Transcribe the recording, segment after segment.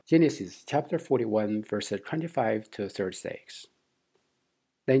Genesis chapter 41, verses 25 to 36.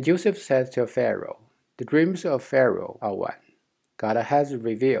 Then Joseph said to Pharaoh, "The dreams of Pharaoh are one. God has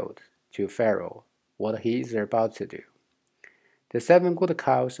revealed to Pharaoh what he is about to do. The 7 good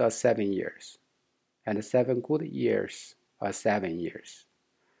cows are 7 years, and the 7 good years are 7 years.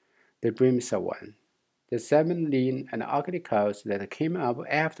 The dreams are one. The 7 lean and ugly cows that came up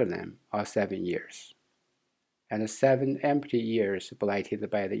after them are 7 years. And the 7 empty years blighted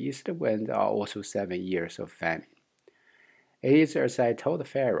by the east wind are also 7 years of famine. It is as I told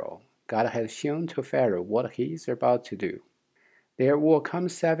Pharaoh. God has shown to Pharaoh what he is about to do. There will come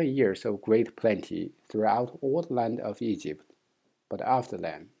 7 years of great plenty throughout all the land of Egypt, but after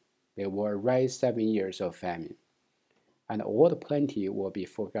them there will arise 7 years of famine, and all the plenty will be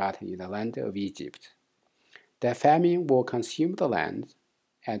forgotten in the land of Egypt. That famine will consume the land,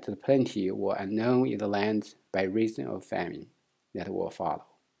 and the plenty will unknown in the land by reason of famine that will follow.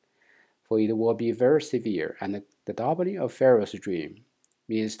 For it will be very severe, and the doubling of Pharaoh's dream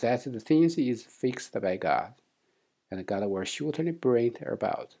means that the thing is fixed by God, and God will surely bring it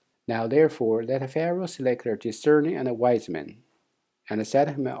about. Now therefore let Pharaoh select a discerning and a wise man, and set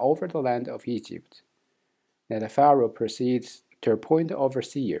him over the land of Egypt. Let Pharaoh proceed to appoint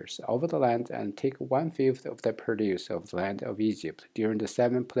overseers over the land and take 1/5 of the produce of the land of Egypt during the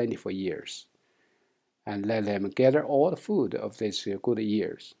 7 plentiful years, and let them gather all the food of these good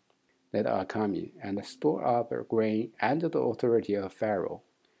years that are coming, and store up grain under the authority of Pharaoh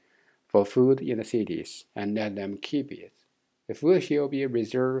for food in the cities, and let them keep it. The food shall be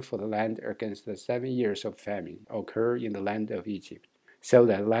reserved for the land against the 7 years of famine occur in the land of Egypt, so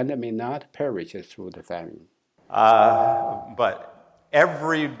that the land may not perish through the famine." But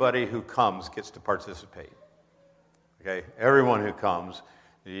everybody who comes gets to participate. Okay, everyone who comes,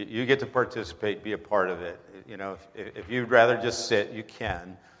 you get to participate, be a part of it. You know, if you'd rather just sit, you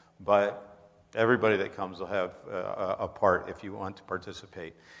can, but everybody that comes will have a part if you want to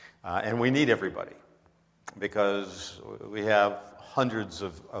participate. And we need everybody because we have hundreds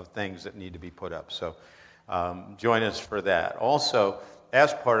of things that need to be put up. So join us for that. Also,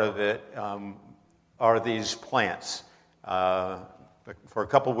 as part of it, are these plants. For a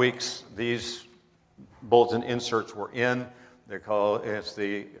couple weeks, these bulletin inserts were in. It's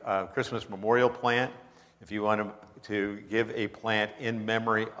the Christmas memorial plant. If you want to give a plant in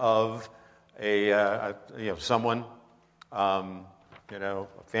memory of someone, a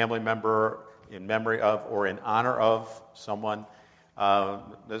family member, in memory of or in honor of someone,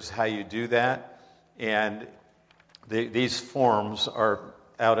 this is how you do that. And these forms are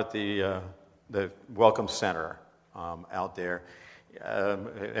out at the Welcome Center out there.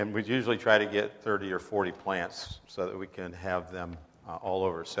 And we usually try to get 30 or 40 plants so that we can have them all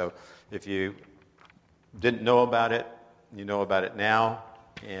over. So if you didn't know about it, you know about it now.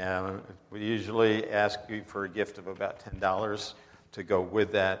 And we usually ask you for a gift of about $10 to go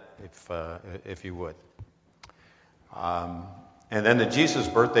with that, if you would. And then the Jesus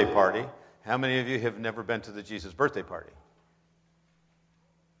birthday party. How many of you have never been to the Jesus birthday party?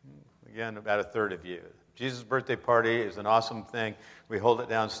 Again, about a third of you. Jesus' birthday party is an awesome thing. We hold it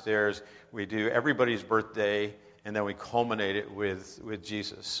downstairs. We do everybody's birthday, and then we culminate it with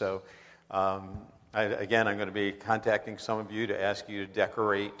Jesus. So, I'm going to be contacting some of you to ask you to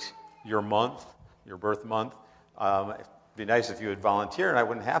decorate your month, your birth month. It'd be nice if you would volunteer, and I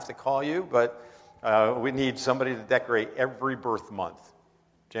wouldn't have to call you, but we need somebody to decorate every birth month.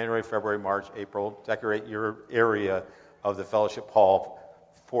 January, February, March, April. Decorate your area of the fellowship hall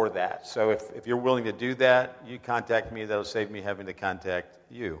for that. So if you're willing to do that, you contact me. That'll save me having to contact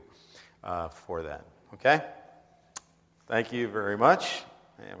you for that. Okay? Thank you very much.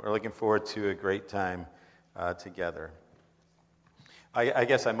 And we're looking forward to a great time together. I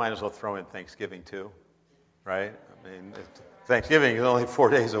guess I might as well throw in Thanksgiving too, right? I mean, Thanksgiving is only 4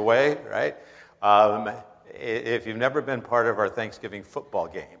 days away, right? If you've never been part of our Thanksgiving football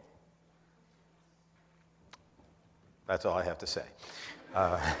game, that's all I have to say.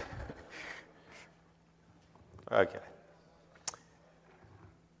 Okay.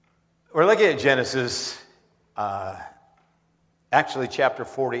 We're looking at Genesis, actually chapter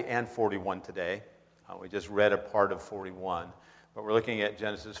 40 and 41 today. We just read a part of 41, but we're looking at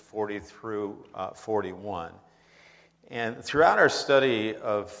Genesis 40 through 41. And throughout our study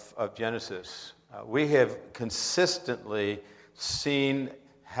of Genesis, we have consistently seen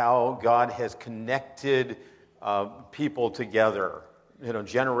how God has connected people together.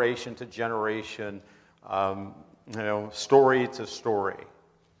 Generation to generation, story to story.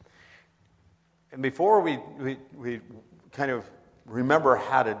 And before we kind of remember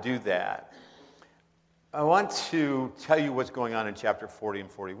how to do that, I want to tell you what's going on in chapter 40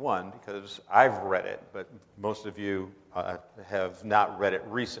 and 41 because I've read it, but most of you have not read it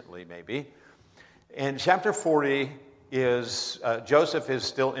recently, maybe. And chapter 40 is Joseph is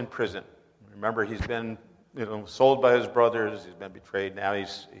still in prison. Remember, he's been sold by his brothers. He's been betrayed. Now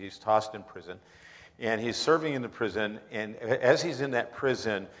he's tossed in prison, and he's serving in the prison. And as he's in that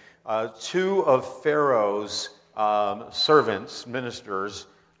prison, two of Pharaoh's servants, ministers,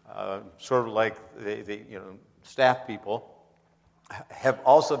 sort of like the staff people, have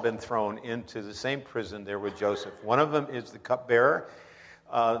also been thrown into the same prison there with Joseph. One of them is the cupbearer.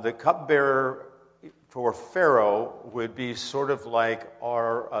 The cupbearer for Pharaoh would be sort of like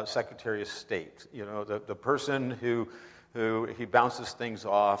our Secretary of State, the person who he bounces things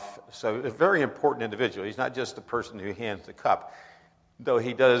off. So a very important individual. He's not just the person who hands the cup, though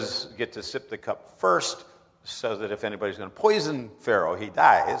he does get to sip the cup first, so that if anybody's going to poison Pharaoh, he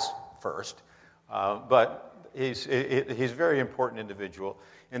dies first. But he's a very important individual.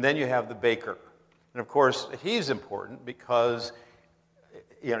 And then you have the baker. And of course, he's important because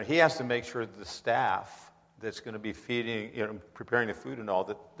he has to make sure that the staff that's going to be feeding, preparing the food and all,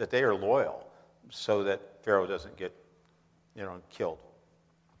 that they are loyal so that Pharaoh doesn't get killed.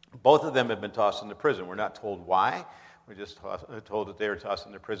 Both of them have been tossed into prison. We're not told why. We're just told that they were tossed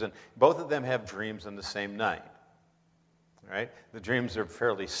into prison. Both of them have dreams on the same night. Right? The dreams are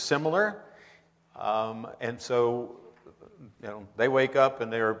fairly similar. And so, they wake up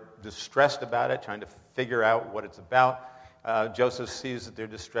and they're distressed about it, trying to figure out what it's about. Joseph sees that they're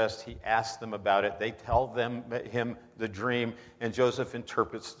distressed. He asks them about it. They tell him the dream, and Joseph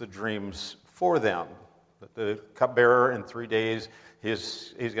interprets the dreams for them. That the cupbearer in 3 days,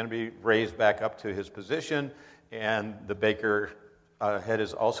 he's going to be raised back up to his position, and the baker head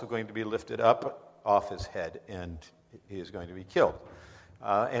is also going to be lifted up off his head, and he is going to be killed.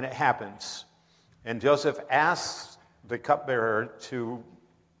 And it happens. And Joseph asks the cupbearer to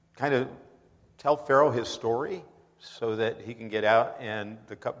kind of tell Pharaoh his story so that he can get out, and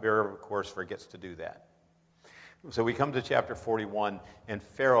the cupbearer, of course, forgets to do that. So we come to chapter 41, and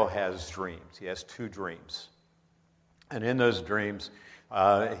Pharaoh has dreams. He has 2 dreams. And in those dreams,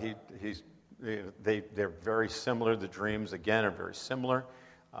 they're very similar. The dreams, again, are very similar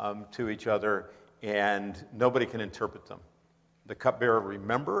to each other, and nobody can interpret them. The cupbearer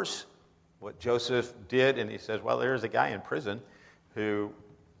remembers what Joseph did, and he says, well, there's a guy in prison who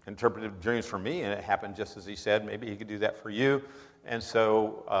interpreted dreams for me, and it happened just as he said. Maybe he could do that for you. And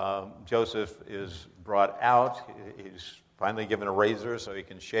so Joseph is brought out. He's finally given a razor so he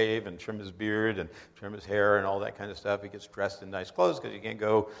can shave and trim his beard and trim his hair and all that kind of stuff. He gets dressed in nice clothes because you can't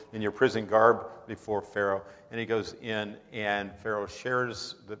go in your prison garb before Pharaoh. And he goes in, and Pharaoh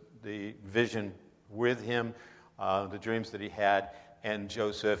shares the vision with him, the dreams that he had. And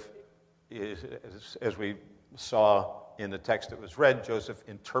Joseph, as we saw in the text that was read, Joseph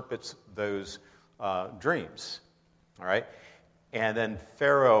interprets those dreams. All right? And then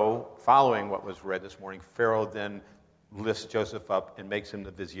Pharaoh, following what was read this morning, Pharaoh then lifts Joseph up and makes him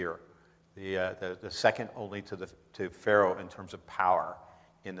the vizier, the second only to Pharaoh in terms of power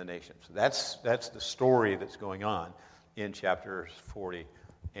in the nation. So that's the story that's going on in chapters 40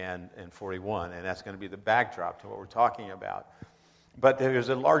 and 41, and that's going to be the backdrop to what we're talking about. But there's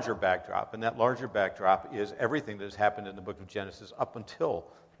a larger backdrop, and that larger backdrop is everything that has happened in the book of Genesis up until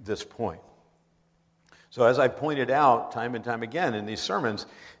this point. So as I pointed out time and time again in these sermons,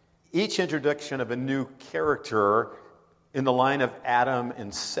 each introduction of a new character in the line of Adam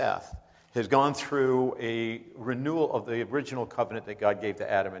and Seth has gone through a renewal of the original covenant that God gave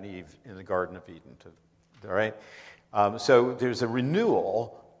to Adam and Eve in the Garden of Eden. All right? So there's a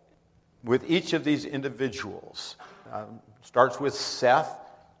renewal with each of these individuals. Starts with Seth,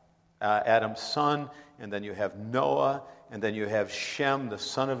 Adam's son, and then you have Noah, and then you have Shem, the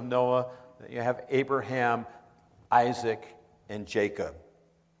son of Noah, then you have Abraham, Isaac, and Jacob.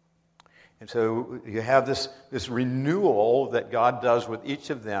 And so you have this renewal that God does with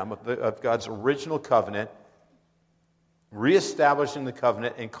each of them, of God's original covenant, reestablishing the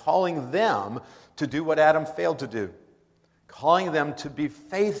covenant and calling them to do what Adam failed to do, calling them to be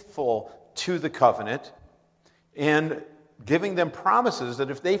faithful to the covenant, and giving them promises that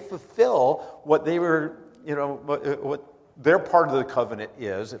if they fulfill what they were, what their part of the covenant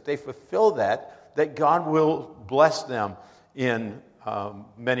is, if they fulfill that God will bless them in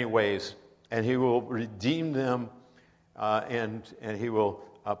many ways, and He will redeem them, and He will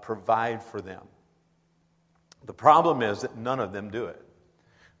provide for them. The problem is that none of them do it.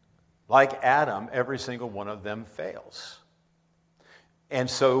 Like Adam, every single one of them fails. And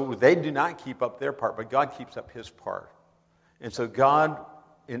so they do not keep up their part, but God keeps up His part. And so God,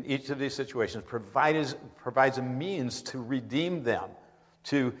 in each of these situations, provides a means to redeem them,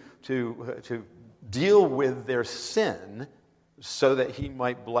 to deal with their sin so that he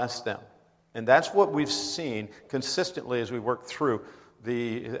might bless them. And that's what we've seen consistently as we work through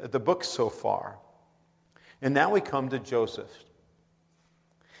the book so far. And now we come to Joseph.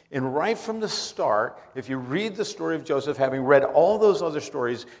 And right from the start, if you read the story of Joseph, having read all those other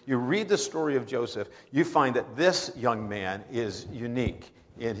stories, you read the story of Joseph, you find that this young man is unique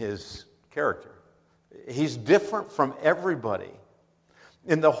in his character. He's different from everybody.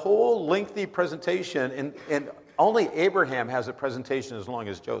 In the whole lengthy presentation, and only Abraham has a presentation as long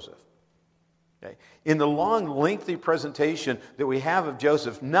as Joseph. Okay? In the long, lengthy presentation that we have of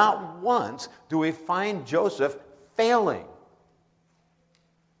Joseph, not once do we find Joseph failing.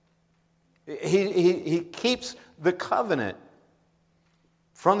 He keeps the covenant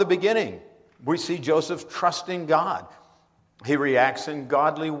from the beginning. We see Joseph trusting God. He reacts in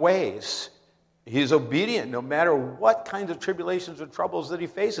godly ways. He's obedient no matter what kinds of tribulations or troubles that he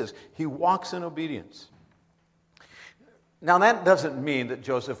faces. He walks in obedience. Now, that doesn't mean that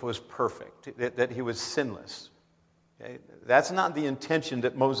Joseph was perfect, that he was sinless. Okay? That's not the intention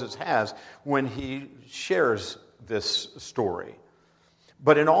that Moses has when he shares this story.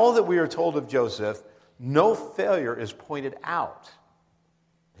 But in all that we are told of Joseph, no failure is pointed out.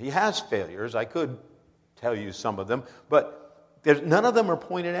 He has failures. I could tell you some of them, but none of them are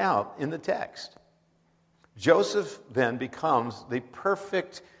pointed out in the text. Joseph then becomes the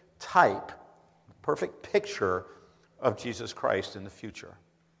perfect type, perfect picture of Jesus Christ in the future.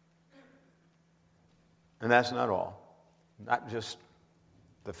 And that's not all. Not just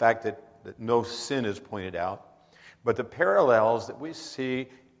the fact that no sin is pointed out, but the parallels that we see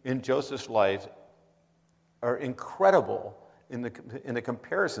in Joseph's life are incredible in the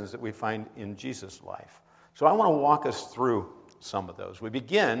comparisons that we find in Jesus' life. So I want to walk us through some of those. We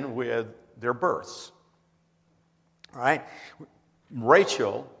begin with their births. All right?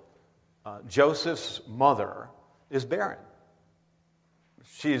 Rachel, Joseph's mother, is barren.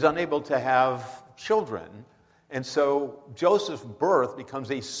 She's unable to have children, and so Joseph's birth becomes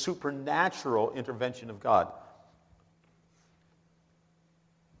a supernatural intervention of God.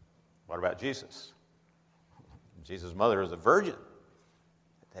 What about Jesus? Jesus' mother is a virgin.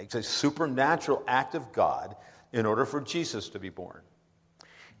 It takes a supernatural act of God in order for Jesus to be born.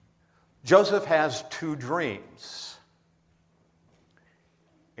 Joseph has two dreams.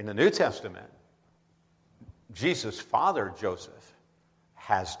 In the New Testament, Jesus' father, Joseph,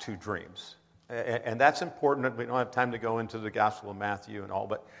 has two dreams. And that's important. We don't have time to go into the Gospel of Matthew and all,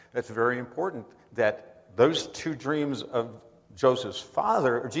 but it's very important that those two dreams of Joseph's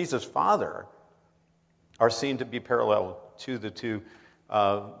father, or Jesus' father, are seen to be parallel to the two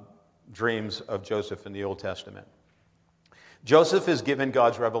dreams of Joseph in the Old Testament. Joseph is given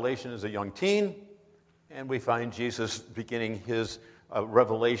God's revelation as a young teen, and we find Jesus beginning his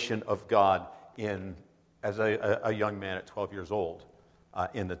revelation of God as a young man at 12 years old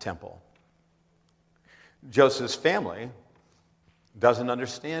in the temple. Joseph's family doesn't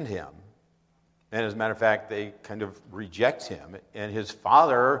understand him. And as a matter of fact, they kind of reject him. And his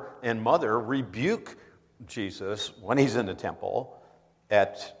father and mother rebuke Jesus when he's in the temple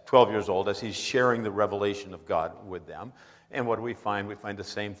at 12 years old as he's sharing the revelation of God with them. And what do we find? We find the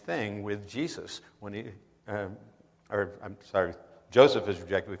same thing with Jesus. Joseph is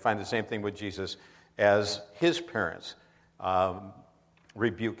rejected. We find the same thing with Jesus as his parents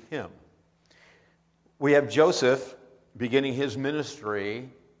rebuke him. We have Joseph beginning his ministry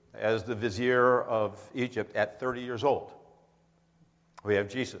as the vizier of Egypt at 30 years old. We have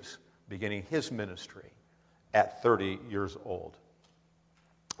Jesus beginning his ministry at 30 years old.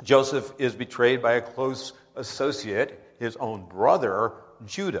 Joseph is betrayed by a close associate, his own brother,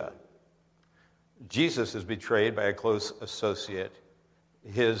 Judah. Jesus is betrayed by a close associate,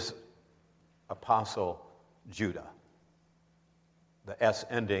 his apostle, Judah. The S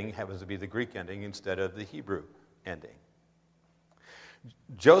ending happens to be the Greek ending instead of the Hebrew ending.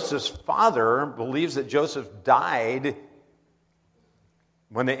 Joseph's father believes that Joseph died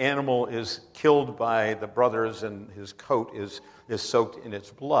when the animal is killed by the brothers and his coat is soaked in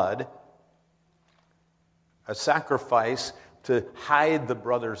its blood. A sacrifice to hide the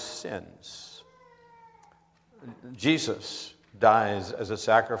brothers' sins. Jesus dies as a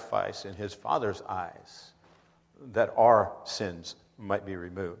sacrifice in his father's eyes that our sins might be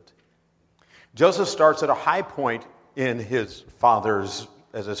removed. Joseph starts at a high point in his father's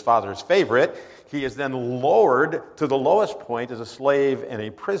favorite. He is then lowered to the lowest point as a slave and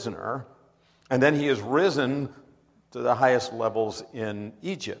a prisoner, and then he is risen to the highest levels in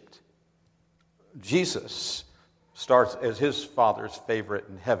Egypt. Jesus starts as his father's favorite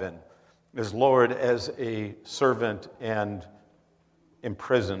in heaven, is lowered as a servant and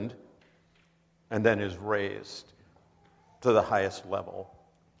imprisoned, and then is raised to the highest level,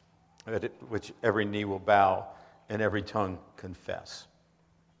 at which every knee will bow and every tongue confess.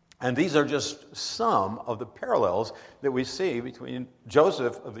 And these are just some of the parallels that we see between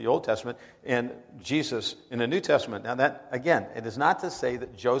Joseph of the Old Testament and Jesus in the New Testament. Now that, again, it is not to say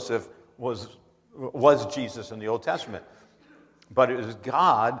that Joseph was Jesus in the Old Testament, but it is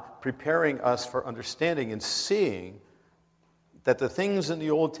God preparing us for understanding and seeing that the things in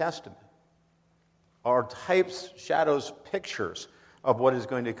the Old Testament are types, shadows, pictures of what is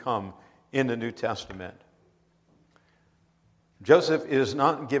going to come in the New Testament. Joseph is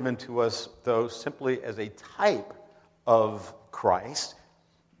not given to us, though, simply as a type of Christ,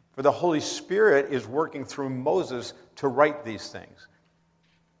 for the Holy Spirit is working through Moses to write these things.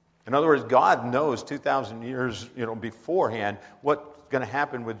 In other words, God knows 2,000 years beforehand what's going to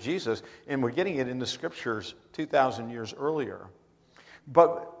happen with Jesus, and we're getting it in the Scriptures 2,000 years earlier.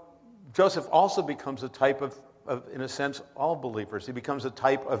 But Joseph also becomes a type of, in a sense, all believers. He becomes a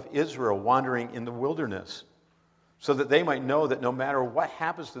type of Israel wandering in the wilderness, so that they might know that no matter what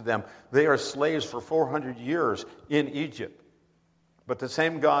happens to them, they are slaves for 400 years in Egypt. But the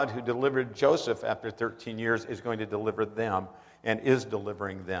same God who delivered Joseph after 13 years is going to deliver them and is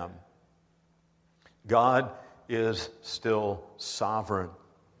delivering them. God is still sovereign.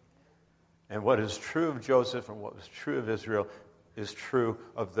 And what is true of Joseph and what was true of Israel is true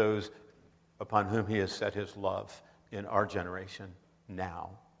of those upon whom he has set his love in our generation now.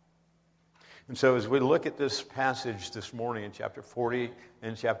 And so as we look at this passage this morning in chapter 40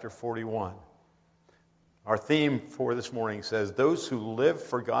 and chapter 41, our theme for this morning says, those who live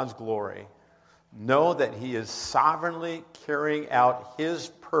for God's glory know that he is sovereignly carrying out his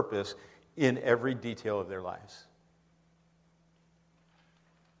purpose in every detail of their lives.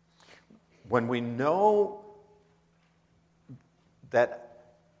 When we know that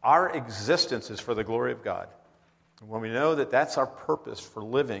our existence is for the glory of God, when we know that that's our purpose for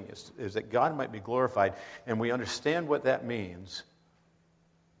living, is that God might be glorified, and we understand what that means,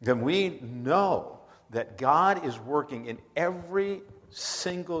 then we know that God is working in every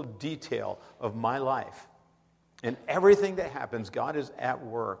single detail of my life. And everything that happens, God is at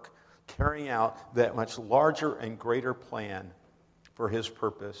work carrying out that much larger and greater plan for his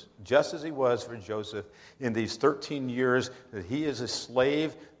purpose, just as he was for Joseph in these 13 years that he is a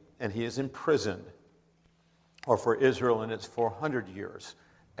slave and he is imprisoned, or for Israel in its 400 years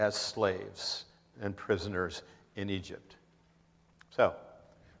as slaves and prisoners in Egypt. So,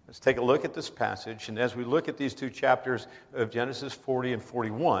 let's take a look at this passage, and as we look at these two chapters of Genesis 40 and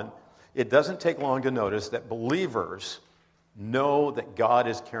 41, it doesn't take long to notice that believers know that God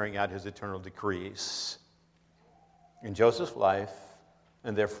is carrying out his eternal decrees in Joseph's life,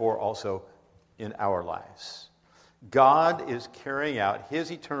 and therefore also in our lives. God is carrying out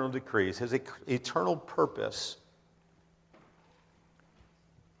his eternal decrees, his eternal purpose.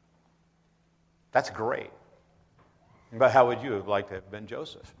 That's great. But how would you have liked to have been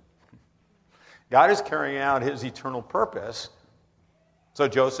Joseph? God is carrying out his eternal purpose. So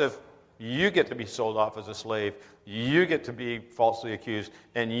Joseph, you get to be sold off as a slave, you get to be falsely accused,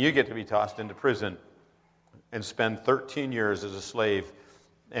 and you get to be tossed into prison and spend 13 years as a slave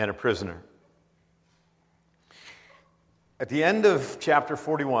and a prisoner. At the end of chapter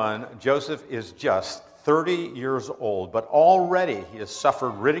 41, Joseph is just 30 years old, but already he has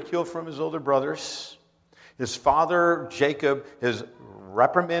suffered ridicule from his older brothers. His father, Jacob, has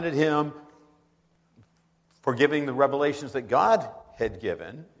reprimanded him for giving the revelations that God had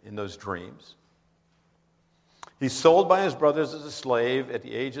given in those dreams. He's sold by his brothers as a slave at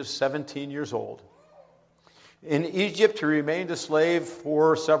the age of 17 years old. In Egypt, he remained a slave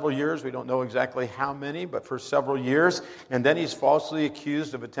for several years. We don't know exactly how many, but for several years. And then he's falsely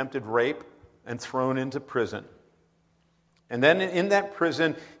accused of attempted rape and thrown into prison. And then in that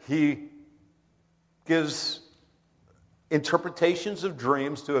prison, he gives interpretations of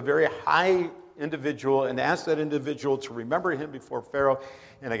dreams to a very high individual and asks that individual to remember him before Pharaoh,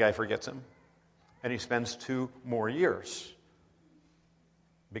 and the guy forgets him. And he spends 2 more years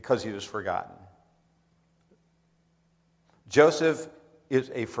because he was forgotten. Joseph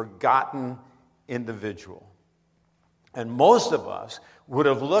is a forgotten individual. And most of us would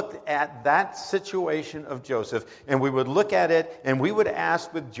have looked at that situation of Joseph, and we would look at it, and we would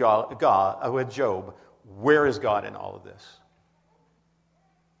ask with Job, where is God in all of this?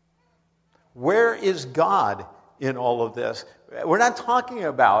 Where is God in all of this? We're not talking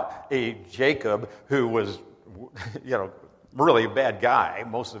about a Jacob who was, really a bad guy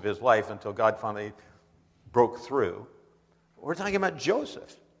most of his life until God finally broke through. We're talking about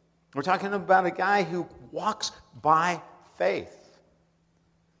Joseph. We're talking about a guy who walks by faith.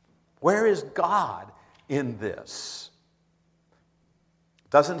 Where is God in this?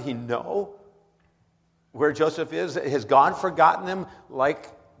 Doesn't he know where Joseph is? Has God forgotten him like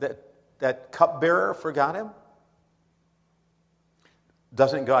that cupbearer forgot him?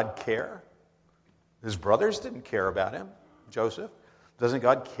 Doesn't God care? His brothers didn't care about him, Joseph. Doesn't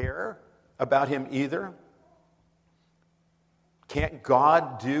God care about him either? Can't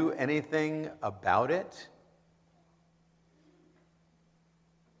God do anything about it?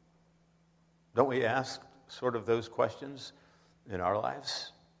 Don't we ask sort of those questions in our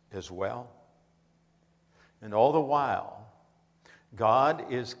lives as well? And all the while, God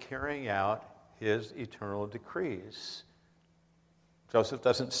is carrying out his eternal decrees. Joseph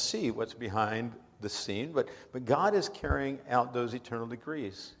doesn't see what's behind the scene, but God is carrying out those eternal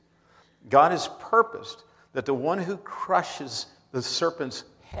decrees. God has purposed that the one who crushes the serpent's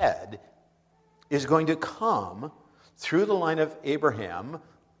head is going to come through the line of Abraham,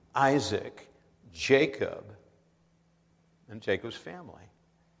 Isaac, Jacob, and Jacob's family.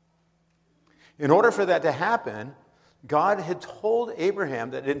 In order for that to happen, God had told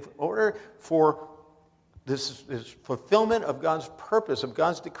Abraham that in order for this fulfillment of God's purpose, of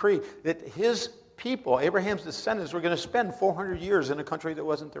God's decree, that his people, Abraham's descendants, were going to spend 400 years in a country that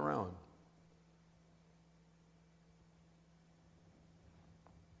wasn't their own.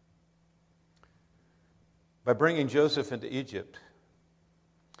 By bringing Joseph into Egypt,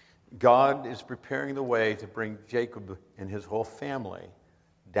 God is preparing the way to bring Jacob and his whole family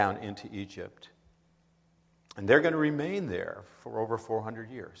down into Egypt. And they're going to remain there for over 400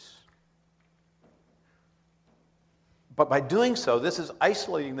 years. But by doing so, this is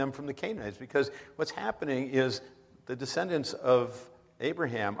isolating them from the Canaanites, because what's happening is the descendants of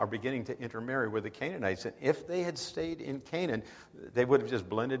Abraham are beginning to intermarry with the Canaanites. And if they had stayed in Canaan, they would have just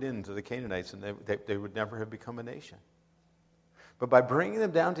blended into the Canaanites, and they would never have become a nation. But by bringing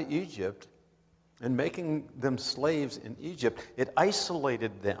them down to Egypt and making them slaves in Egypt, it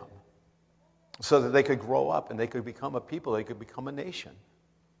isolated them so that they could grow up and they could become a people, they could become a nation.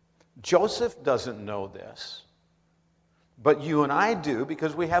 Joseph doesn't know this, but you and I do,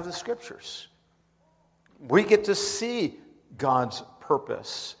 because we have the scriptures. We get to see God's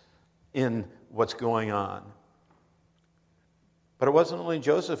purpose in what's going on. But it wasn't only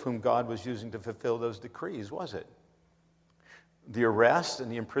Joseph whom God was using to fulfill those decrees, was it? The arrest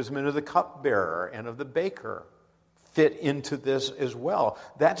and the imprisonment of the cupbearer and of the baker fit into this as well.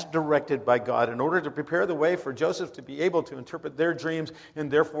 That's directed by God in order to prepare the way for Joseph to be able to interpret their dreams,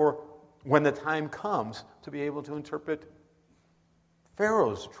 and therefore, when the time comes, to be able to interpret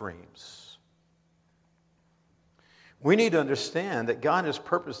Pharaoh's dreams. We need to understand that God has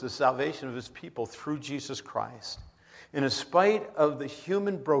purposed the salvation of his people through Jesus Christ. And in spite of the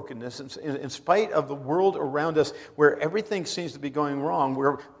human brokenness, in spite of the world around us where everything seems to be going wrong,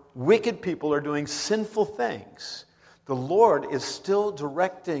 where wicked people are doing sinful things, the Lord is still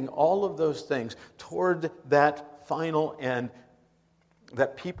directing all of those things toward that final end,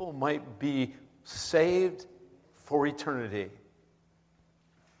 that people might be saved for eternity.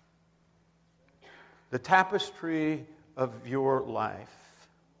 The tapestry of your life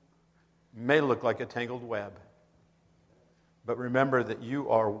may look like a tangled web, but remember that you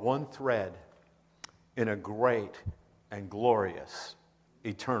are one thread in a great and glorious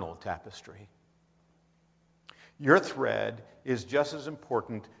eternal tapestry. Your thread is just as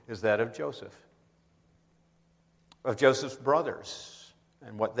important as that of Joseph, of Joseph's brothers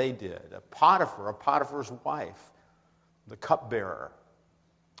and what they did, Potiphar's wife, the cupbearer,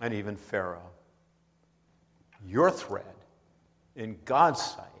 and even Pharaoh. Your thread, in God's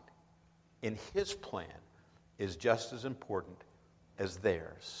sight, in his plan, is just as important as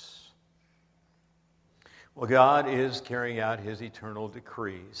theirs. Well, God is carrying out his eternal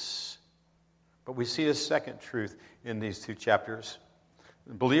decrees. But we see a second truth in these two chapters.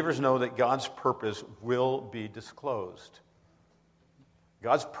 Believers know that God's purpose will be disclosed.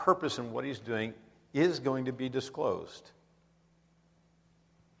 God's purpose in what he's doing is going to be disclosed.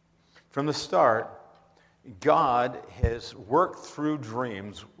 From the start, God has worked through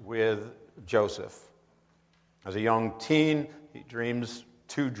dreams with Joseph. As a young teen, he dreams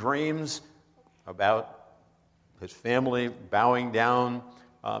 2 dreams about his family bowing down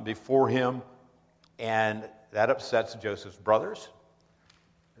before him, and that upsets Joseph's brothers,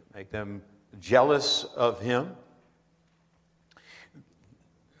 make them jealous of him.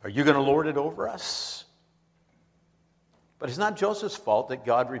 Are you going to lord it over us? But it's not Joseph's fault that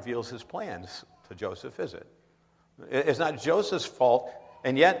God reveals his plans to Joseph, is it? It's not Joseph's fault,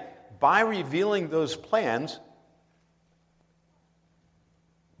 and yet by revealing those plans,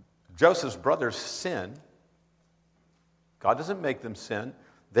 Joseph's brothers sin. God doesn't make them sin.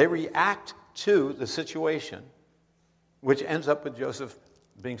 They react to the situation, which ends up with Joseph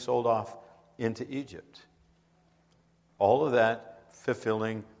being sold off into Egypt. All of that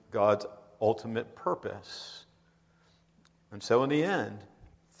fulfilling God's ultimate purpose. And so in the end,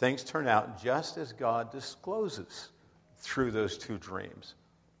 things turn out just as God discloses through those two dreams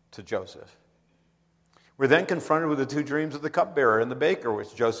to Joseph. We're then confronted with the two dreams of the cupbearer and the baker,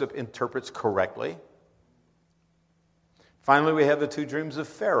 which Joseph interprets correctly. Finally, we have the two dreams of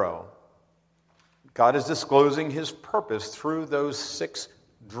Pharaoh. God is disclosing his purpose through those 6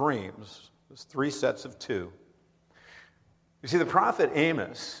 dreams, those 3 sets of 2. You see, the prophet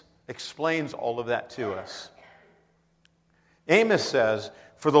Amos explains all of that to us. Amos says,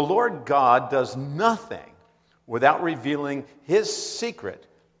 "For the Lord God does nothing without revealing his secret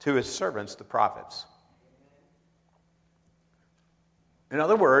to his servants, the prophets." In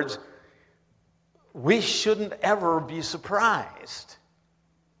other words, we shouldn't ever be surprised.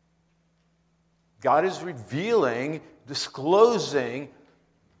 God is revealing, disclosing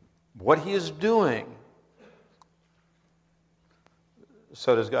what he is doing.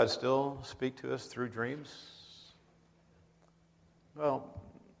 So does God still speak to us through dreams? Well,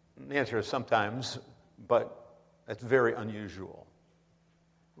 the answer is sometimes, but it's very unusual.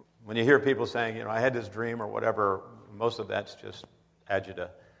 When you hear people saying, I had this dream or whatever, most of that's just agita.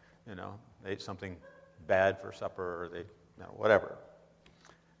 They ate something bad for supper or they, whatever.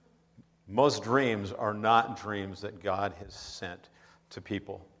 Most dreams are not dreams that God has sent to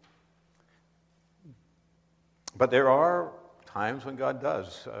people. But there are times when God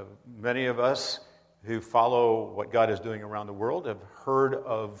does. Many of us who follow what God is doing around the world have heard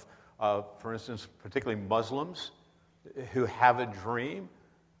of, for instance, particularly Muslims who have a dream.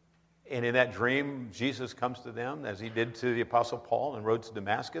 And in that dream, Jesus comes to them, as he did to the Apostle Paul on the road to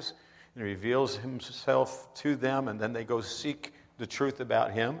Damascus, and reveals himself to them, and then they go seek the truth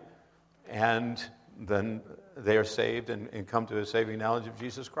about him, and then they are saved and come to a saving knowledge of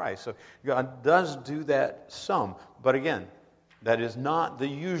Jesus Christ. So God does do that some, but again, that is not the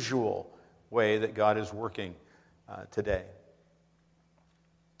usual way that God is working today.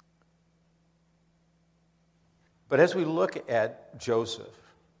 But as we look at Joseph,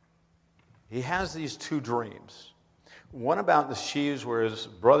 he has these 2 dreams. One about the sheaves where his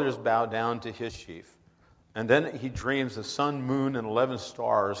brothers bow down to his sheaf. And then he dreams the sun, moon, and 11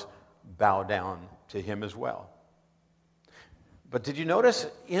 stars bow down to him as well. But did you notice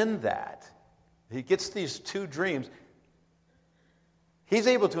in that, he gets these 2 dreams. He's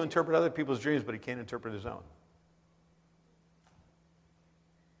able to interpret other people's dreams, but he can't interpret his own.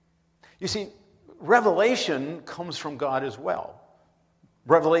 You see, revelation comes from God as well.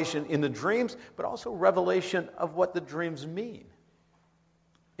 Revelation in the dreams, but also revelation of what the dreams mean.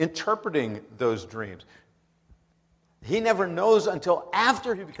 Interpreting those dreams. He never knows until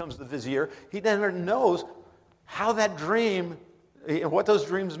after he becomes the vizier. He never knows how that dream, what those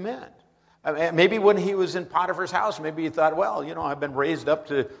dreams meant. Maybe when he was in Potiphar's house, maybe he thought, well, I've been raised up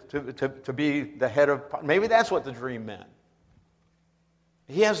to be the head of... Maybe that's what the dream meant.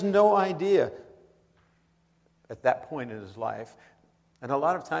 He has no idea at that point in his life. And a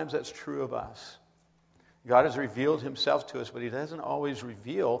lot of times that's true of us. God has revealed himself to us, but he doesn't always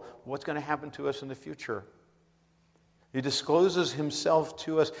reveal what's going to happen to us in the future. He discloses himself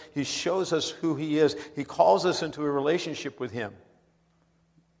to us. He shows us who he is. He calls us into a relationship with him.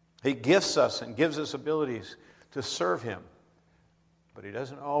 He gifts us and gives us abilities to serve him. But he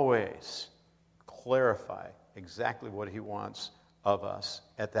doesn't always clarify exactly what he wants of us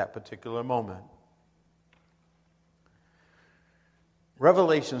at that particular moment.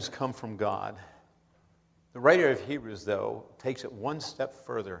 Revelations come from God. The writer of Hebrews, though, takes it one step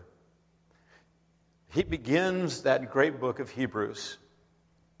further. He begins that great book of Hebrews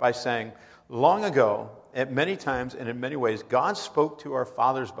by saying, long ago, at many times and in many ways, God spoke to our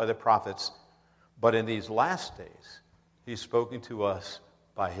fathers by the prophets, but in these last days, he's spoken to us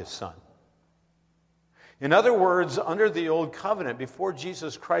by his Son. In other words, under the old covenant, before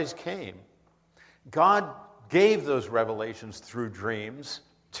Jesus Christ came, God gave those revelations through dreams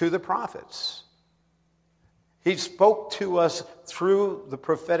to the prophets. He spoke to us through the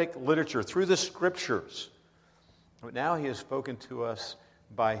prophetic literature, through the scriptures. But now he has spoken to us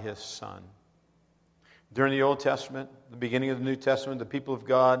by his Son. During the Old Testament, the beginning of the New Testament, the people of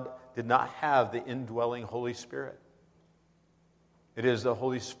God did not have the indwelling Holy Spirit. It is the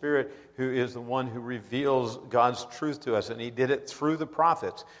Holy Spirit who is the one who reveals God's truth to us, and he did it through the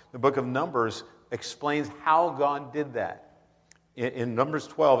prophets. The book of Numbers explains how God did that. In Numbers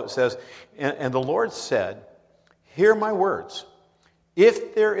 12, it says, and the Lord said, hear my words.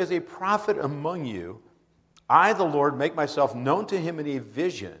 If there is a prophet among you, I, the Lord, make myself known to him in a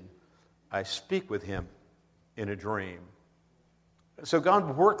vision. I speak with him in a dream. So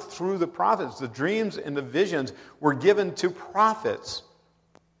God worked through the prophets. The dreams and the visions were given to prophets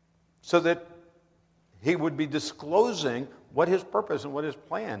so that he would be disclosing what his purpose and what his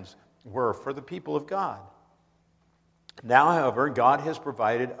plans were for the people of God. Now, however, God has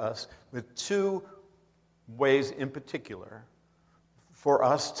provided us with two ways in particular for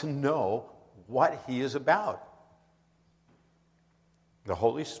us to know what he is about: the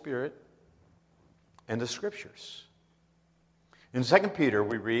Holy Spirit and the Scriptures. In 2 Peter,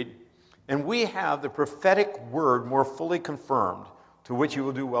 we read, and we have the prophetic word more fully confirmed, to which you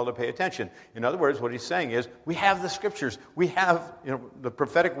will do well to pay attention. In other words, what he's saying is, we have the Scriptures. We have, the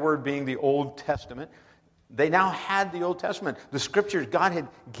prophetic word being the Old Testament. They now had the Old Testament. The Scriptures, God had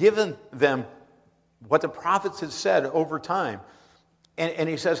given them what the prophets had said over time. And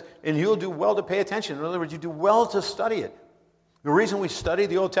he says, and you'll do well to pay attention. In other words, you do well to study it. The reason we study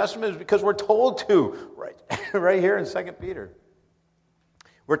the Old Testament is because we're told to, right here in 2 Peter.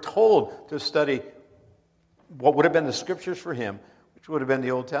 We're told to study what would have been the Scriptures for him, which would have been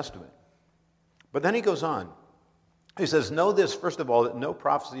the Old Testament. But then he goes on. He says, know this, first of all, that no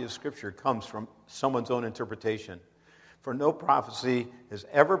prophecy of Scripture comes from someone's own interpretation. For no prophecy is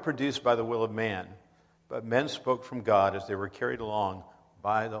ever produced by the will of man, but men spoke from God as they were carried along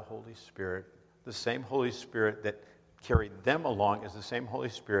by the Holy Spirit. The same Holy Spirit that carried them along is the same Holy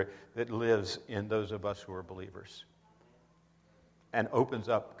Spirit that lives in those of us who are believers and opens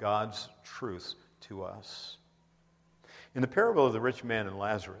up God's truth to us. In the parable of the rich man and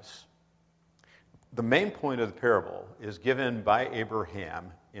Lazarus, the main point of the parable is given by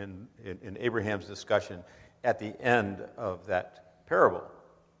Abraham in Abraham's discussion at the end of that parable.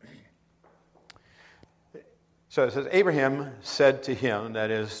 So it says, Abraham said to him,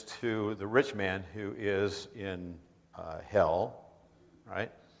 that is to the rich man who is in hell,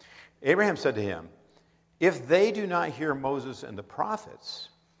 right? Abraham said to him, if they do not hear Moses and the prophets,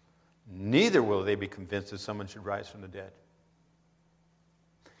 neither will they be convinced that someone should rise from the dead.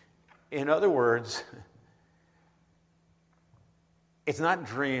 In other words, it's not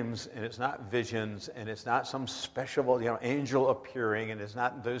dreams and it's not visions and it's not some special, angel appearing, and it's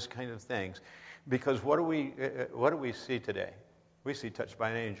not those kind of things. Because what do we see today? We see Touched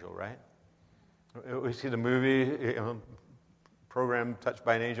by an Angel, right? We see the movie program Touched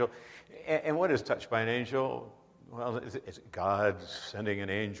by an Angel. And what is Touched by an Angel? Well, it's God sending an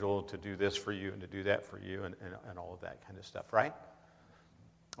angel to do this for you and to do that for you and all of that kind of stuff, right?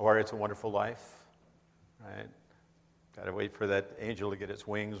 Or It's a Wonderful Life, right? Got to wait for that angel to get its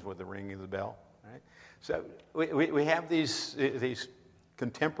wings with the ringing of the bell, right? So we have these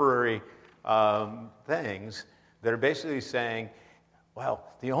contemporary things that are basically saying, well,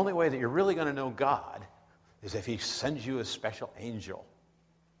 the only way that you're really going to know God is if he sends you a special angel.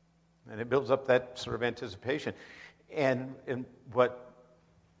 And it builds up that sort of anticipation. And in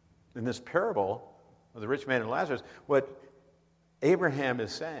this parable of the rich man and Lazarus, what Abraham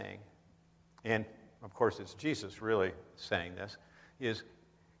is saying, and of course it's Jesus really saying this, is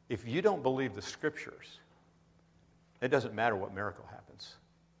if you don't believe the Scriptures, it doesn't matter what miracle happens.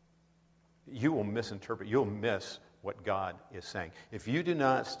 You will misinterpret, you'll miss what God is saying. If you do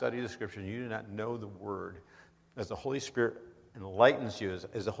not study the Scripture and you do not know the Word, as the Holy Spirit enlightens you,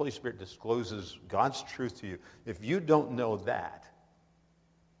 as the Holy Spirit discloses God's truth to you, if you don't know that,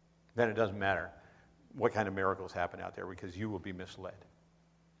 then it doesn't matter what kind of miracles happen out there, because you will be misled.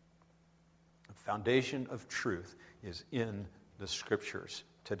 The foundation of truth is in the Scriptures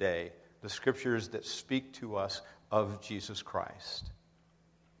today, the Scriptures that speak to us of Jesus Christ.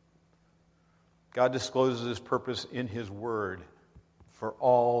 God discloses his purpose in his word for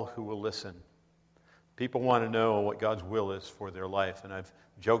all who will listen. People want to know what God's will is for their life, and I've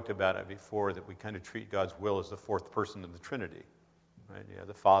joked about it before that we kind of treat God's will as the fourth person of the Trinity. Right? You have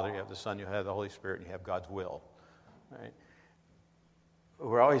the Father, you have the Son, you have the Holy Spirit, and you have God's will. Right?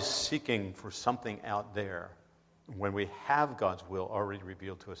 We're always seeking for something out there when we have God's will already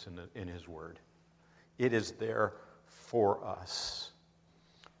revealed to us in his word. It is there for us.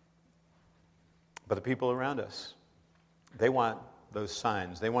 But the people around us, they want those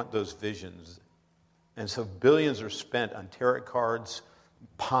signs. They want those visions. And so billions are spent on tarot cards,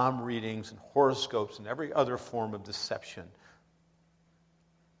 palm readings, and horoscopes, and every other form of deception.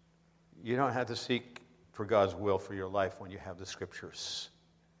 You don't have to seek for God's will for your life when you have the Scriptures.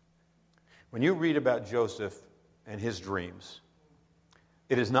 When you read about Joseph and his dreams,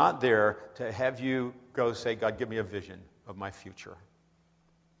 it is not there to have you go say, God, give me a vision of my future.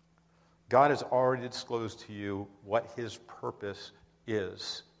 God has already disclosed to you what his purpose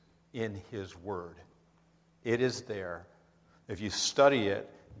is in his word. It is there. If you study it,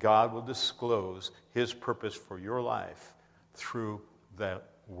 God will disclose his purpose for your life through that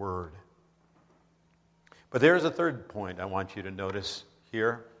word. But there's a third point I want you to notice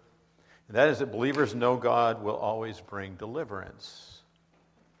here. And that is that believers know God will always bring deliverance.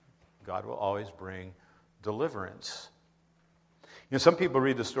 God will always bring deliverance. You know, some people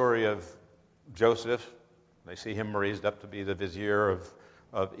read the story of Joseph. They see him raised up to be the vizier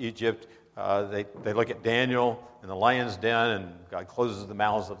of Egypt. They look at Daniel in the lion's den, and God closes the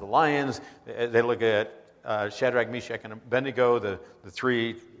mouths of the lions. They look at Shadrach, Meshach, and Abednego, the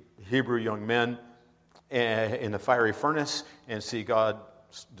three Hebrew young men in the fiery furnace, and see God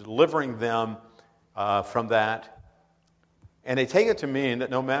delivering them from that. And they take it to mean that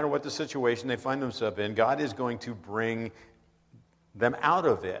no matter what the situation they find themselves in, God is going to bring them out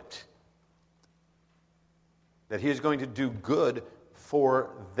of it. That he is going to do good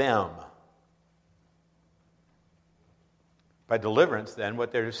for them. By deliverance, then,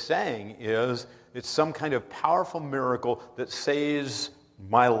 what they're saying is it's some kind of powerful miracle that saves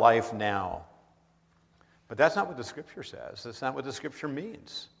my life now. But that's not what the Scripture says. That's not what the Scripture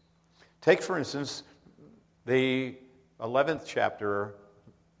means. Take, for instance, the 11th chapter,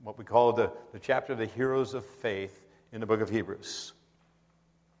 what we call the chapter of the heroes of faith in the book of Hebrews.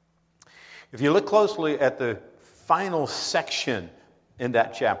 If you look closely at the final section in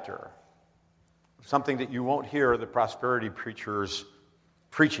that chapter, something that you won't hear the prosperity preachers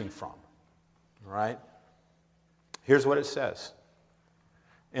preaching from, right? Here's what it says.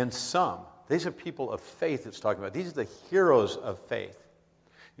 And some, these are people of faith it's talking about. These are the heroes of faith.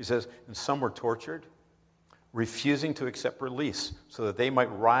 He says, and some were tortured, refusing to accept release so that they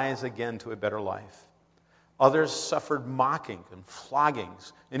might rise again to a better life. Others suffered mockings and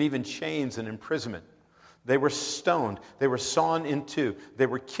floggings and even chains and imprisonment. They were stoned. They were sawn in two. They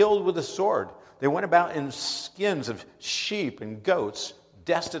were killed with a sword. They went about in skins of sheep and goats,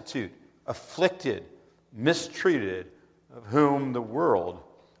 destitute, afflicted, mistreated, of whom the world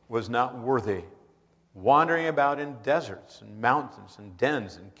was not worthy, wandering about in deserts and mountains and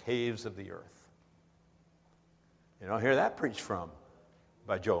dens and caves of the earth. You don't hear that preached from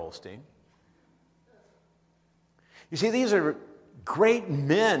by Joel Osteen. You see, these are great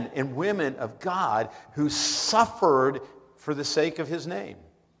men and women of God who suffered for the sake of his name.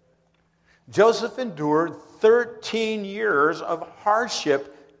 Joseph endured 13 years of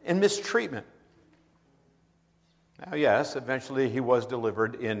hardship and mistreatment. Now, yes, eventually he was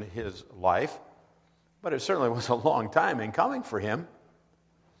delivered in his life, but it certainly was a long time in coming for him.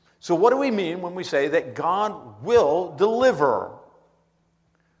 So what do we mean when we say that God will deliver?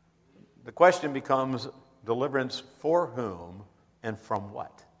 The question becomes, deliverance for whom and from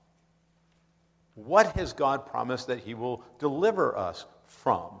what? What has God promised that he will deliver us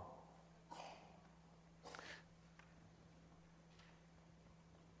from?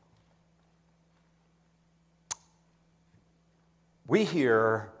 We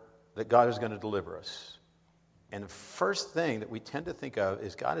hear that God is going to deliver us. And the first thing that we tend to think of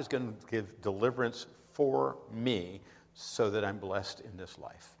is God is going to give deliverance for me so that I'm blessed in this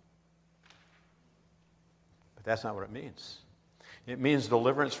life. But that's not what it means. It means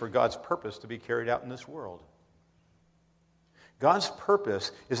deliverance for God's purpose to be carried out in this world. God's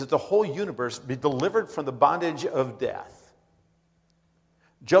purpose is that the whole universe be delivered from the bondage of death.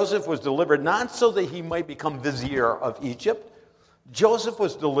 Joseph was delivered not so that he might become vizier of Egypt. Joseph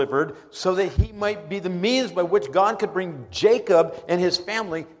was delivered so that he might be the means by which God could bring Jacob and his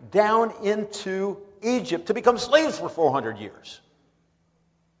family down into Egypt to become slaves for 400 years.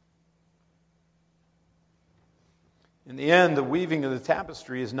 In the end, the weaving of the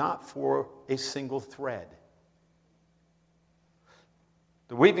tapestry is not for a single thread.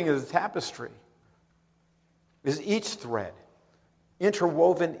 The weaving of the tapestry is each thread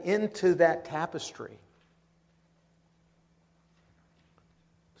interwoven into that tapestry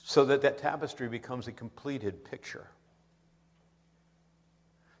so that that tapestry becomes a completed picture.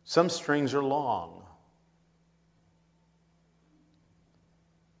 Some strings are long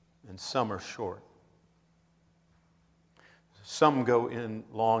and some are short. Some go in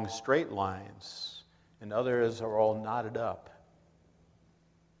long straight lines, and others are all knotted up.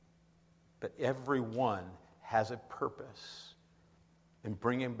 But every one has a purpose in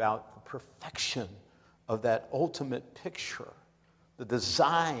bringing about the perfection of that ultimate picture, the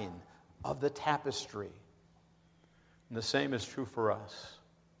design of the tapestry. And the same is true for us.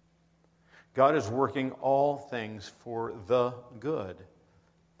 God is working all things for the good.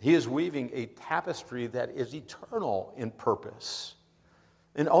 He is weaving a tapestry that is eternal in purpose.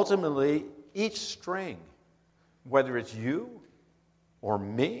 And ultimately, each string, whether it's you or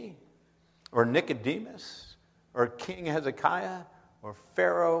me or Nicodemus or King Hezekiah or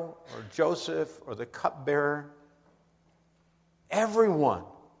Pharaoh or Joseph or the cupbearer, everyone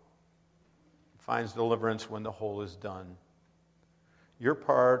finds deliverance when the whole is done. You're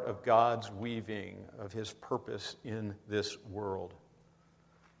part of God's weaving of his purpose in this world.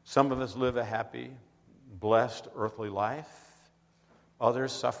 Some of us live a happy, blessed earthly life.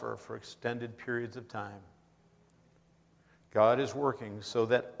 Others suffer for extended periods of time. God is working so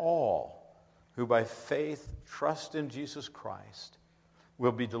that all who by faith trust in Jesus Christ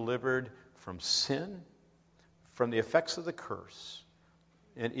will be delivered from sin, from the effects of the curse,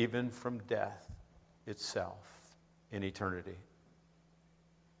 and even from death itself in eternity.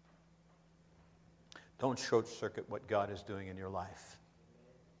 Don't short circuit what God is doing in your life.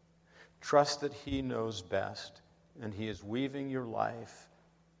 Trust that he knows best, and he is weaving your life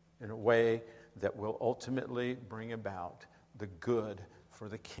in a way that will ultimately bring about the good for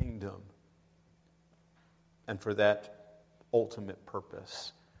the kingdom and for that ultimate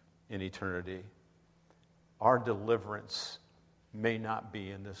purpose in eternity. Our deliverance may not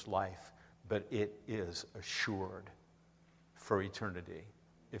be in this life, but it is assured for eternity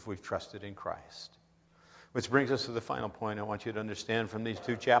if we've trusted in Christ. Which brings us to the final point I want you to understand from these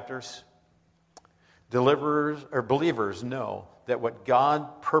two chapters. Deliverers or believers know that what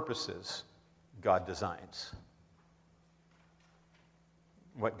God purposes, God designs.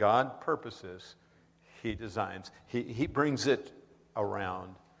 What God purposes, he designs. He brings it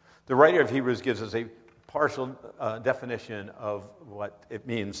around. The writer of Hebrews gives us a partial definition of what it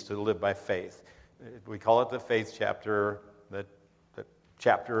means to live by faith. We call it the faith chapter, the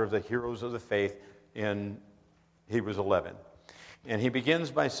chapter of the heroes of the faith in Hebrews 11. And he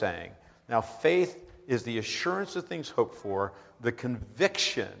begins by saying, now faith is the assurance of things hoped for, the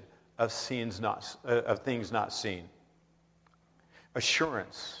conviction of things not seen.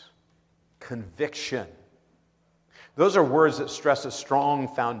 Assurance, conviction. Those are words that stress a strong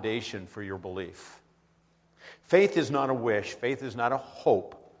foundation for your belief. Faith is not a wish. Faith is not a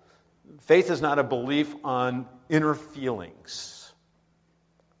hope. Faith is not a belief on inner feelings.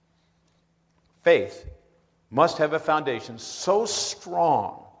 Faith must have a foundation so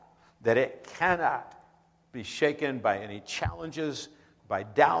strong that it cannot be shaken by any challenges, by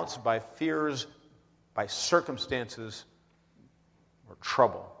doubts, by fears, by circumstances, or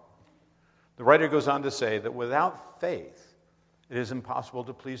trouble. The writer goes on to say that without faith, it is impossible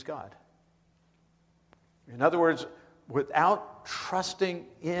to please God. In other words, without trusting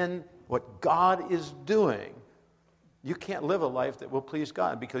in what God is doing, you can't live a life that will please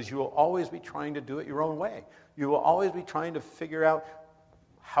God because you will always be trying to do it your own way. You will always be trying to figure out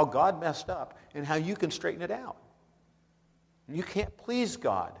how God messed up and how you can straighten it out. You can't please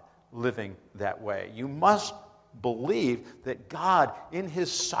God living that way. You must believe that God, in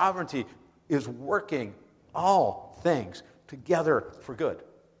his sovereignty, is working all things together for good,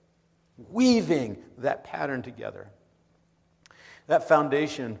 weaving that pattern together. That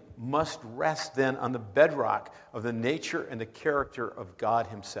foundation must rest then on the bedrock of the nature and the character of God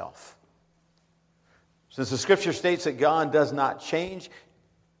himself. Since the scripture states that God does not change,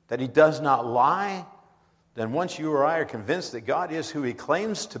 that he does not lie, then once you or I are convinced that God is who he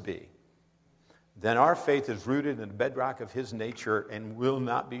claims to be, then our faith is rooted in the bedrock of his nature and will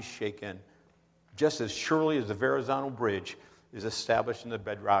not be shaken, just as surely as the Verrazano Bridge is established in the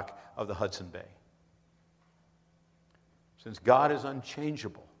bedrock of the Hudson Bay. Since God is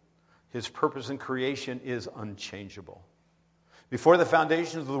unchangeable, his purpose in creation is unchangeable. Before the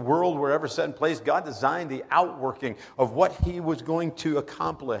foundations of the world were ever set in place, God designed the outworking of what he was going to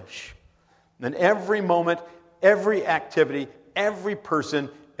accomplish. And every moment, every activity, every person,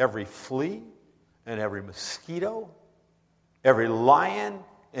 every flea and every mosquito, every lion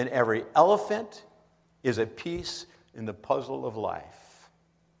and every elephant is a piece in the puzzle of life.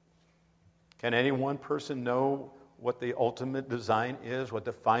 Can any one person know what the ultimate design is, what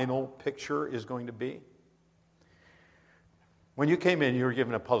the final picture is going to be? When you came in, you were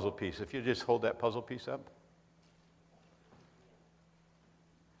given a puzzle piece. If you just hold that puzzle piece up.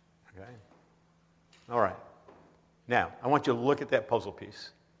 Okay. All right. Now, I want you to look at that puzzle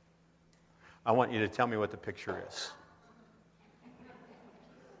piece. I want you to tell me what the picture is.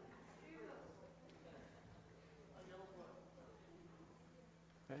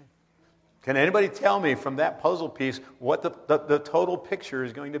 Okay. Can anybody tell me from that puzzle piece what the total picture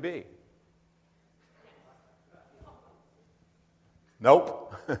is going to be?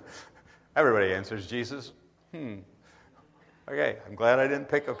 Nope. Everybody answers Jesus. Are Okay, I'm glad I didn't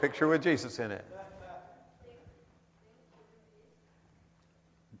pick a picture with Jesus in it.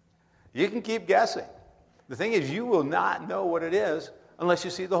 You can keep guessing. The thing is, you will not know what it is unless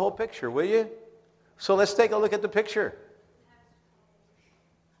you see the whole picture, will you? So let's take a look at the picture.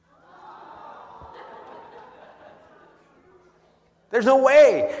 There's no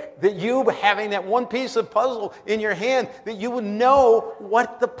way that you, having that one piece of puzzle in your hand, that you would know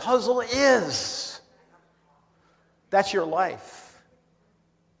what the puzzle is. That's your life.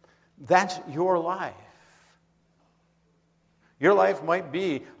 That's your life. Your life might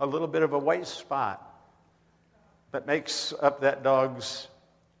be a little bit of a white spot that makes up that dog's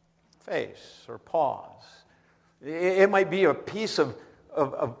face or paws. It might be a piece of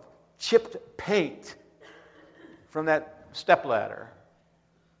chipped paint from that stepladder.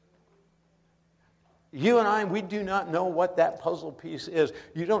 You and I, we do not know what that puzzle piece is.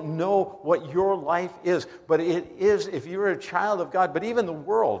 You don't know what your life is, but it is, if you're a child of God, but even the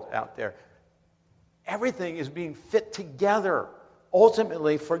world out there, everything is being fit together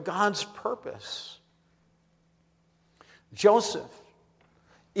ultimately for God's purpose. Joseph,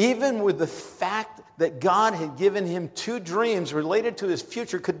 even with the fact that God had given him 2 dreams related to his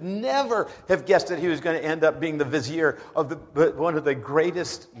future, could never have guessed that he was going to end up being the vizier of one of the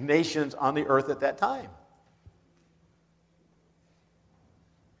greatest nations on the earth at that time.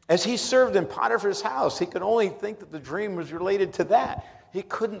 As he served in Potiphar's house, he could only think that the dream was related to that. He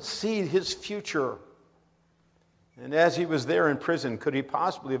couldn't see his future. And as he was there in prison, could he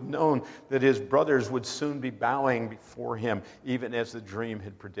possibly have known that his brothers would soon be bowing before him, even as the dream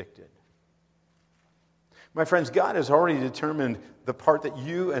had predicted? My friends, God has already determined the part that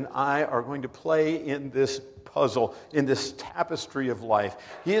you and I are going to play in this puzzle, in this tapestry of life.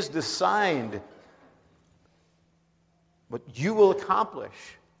 He has designed what you will accomplish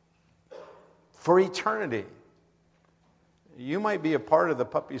for eternity. You might be a part of the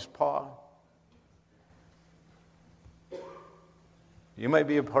puppy's paw. You might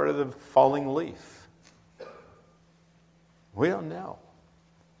be a part of the falling leaf. We don't know.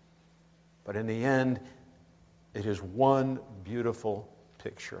 But in the end, it is one beautiful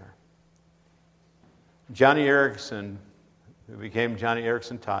picture. Johnny Erickson, who became Johnny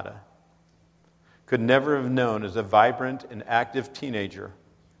Erickson Tada, could never have known as a vibrant and active teenager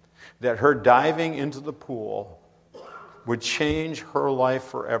that her diving into the pool would change her life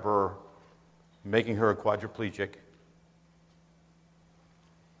forever, making her a quadriplegic.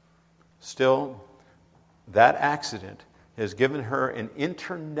 Still, that accident has given her an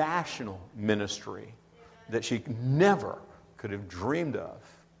international ministry that she never could have dreamed of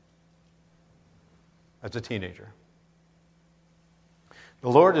as a teenager. The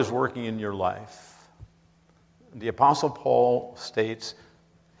Lord is working in your life. The Apostle Paul states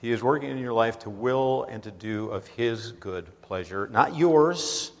he is working in your life to will and to do of his good pleasure, not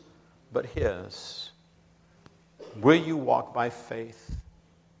yours, but his. Will you walk by faith?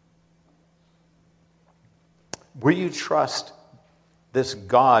 Will you trust this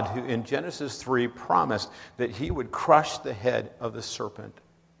God who in Genesis 3 promised that he would crush the head of the serpent?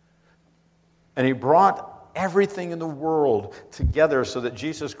 And he brought everything in the world together so that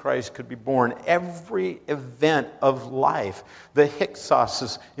Jesus Christ could be born. Every event of life. The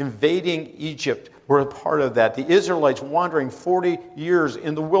Hyksos invading Egypt were a part of that. The Israelites wandering 40 years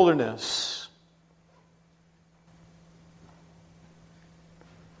in the wilderness.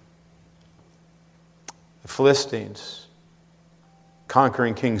 The Philistines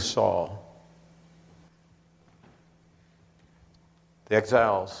conquering King Saul. The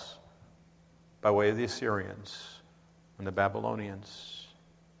exiles by way of the Assyrians and the Babylonians.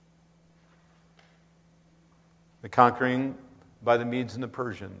 The conquering by the Medes and the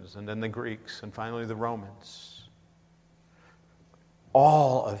Persians, and then the Greeks, and finally the Romans.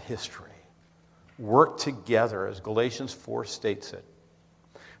 All of history worked together, as Galatians 4 states it.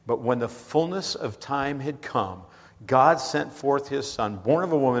 But when the fullness of time had come, God sent forth his Son, born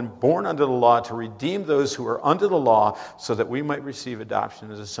of a woman, born under the law, to redeem those who are under the law, so that we might receive adoption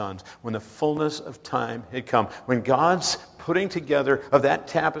as sons. When the fullness of time had come, when God's putting together of that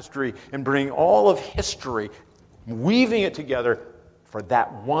tapestry and bringing all of history, weaving it together for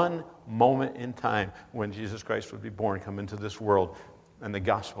that one moment in time when Jesus Christ would be born, come into this world, and the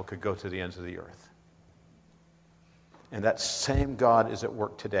gospel could go to the ends of the earth. And that same God is at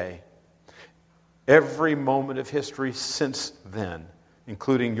work today. Every moment of history since then,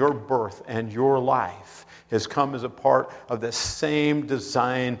 including your birth and your life, has come as a part of the same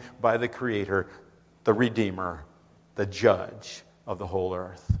design by the Creator, the Redeemer, the Judge of the whole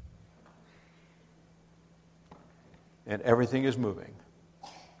earth. And everything is moving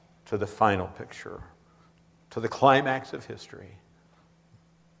to the final picture, to the climax of history,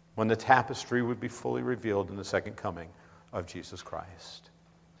 when the tapestry would be fully revealed in the second coming of Jesus Christ.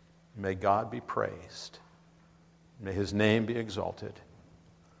 May God be praised. May his name be exalted.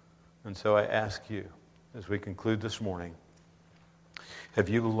 And so I ask you, as we conclude this morning, have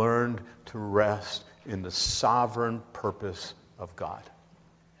you learned to rest in the sovereign purpose of God?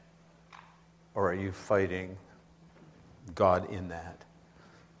 Or are you fighting God in that?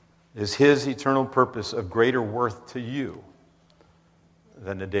 Is his eternal purpose of greater worth to you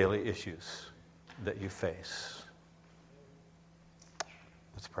than the daily issues that you face?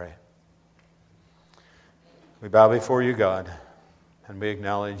 Let's pray. We bow before you, God, and we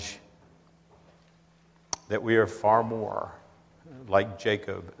acknowledge that we are far more like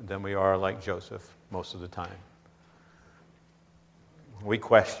Jacob than we are like Joseph most of the time. We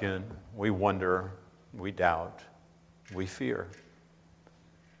question, we wonder, we doubt, we fear.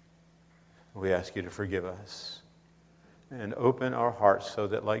 We ask you to forgive us and open our hearts so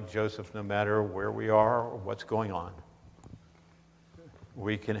that, like Joseph, no matter where we are or what's going on,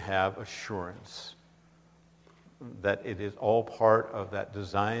 we can have assurance that it is all part of that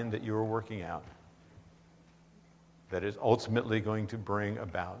design that you are working out that is ultimately going to bring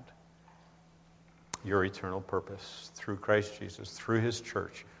about your eternal purpose through Christ Jesus, through his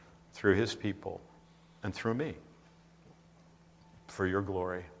church, through his people, and through me, for your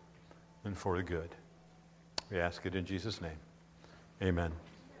glory and for the good. We ask it in Jesus' name. Amen.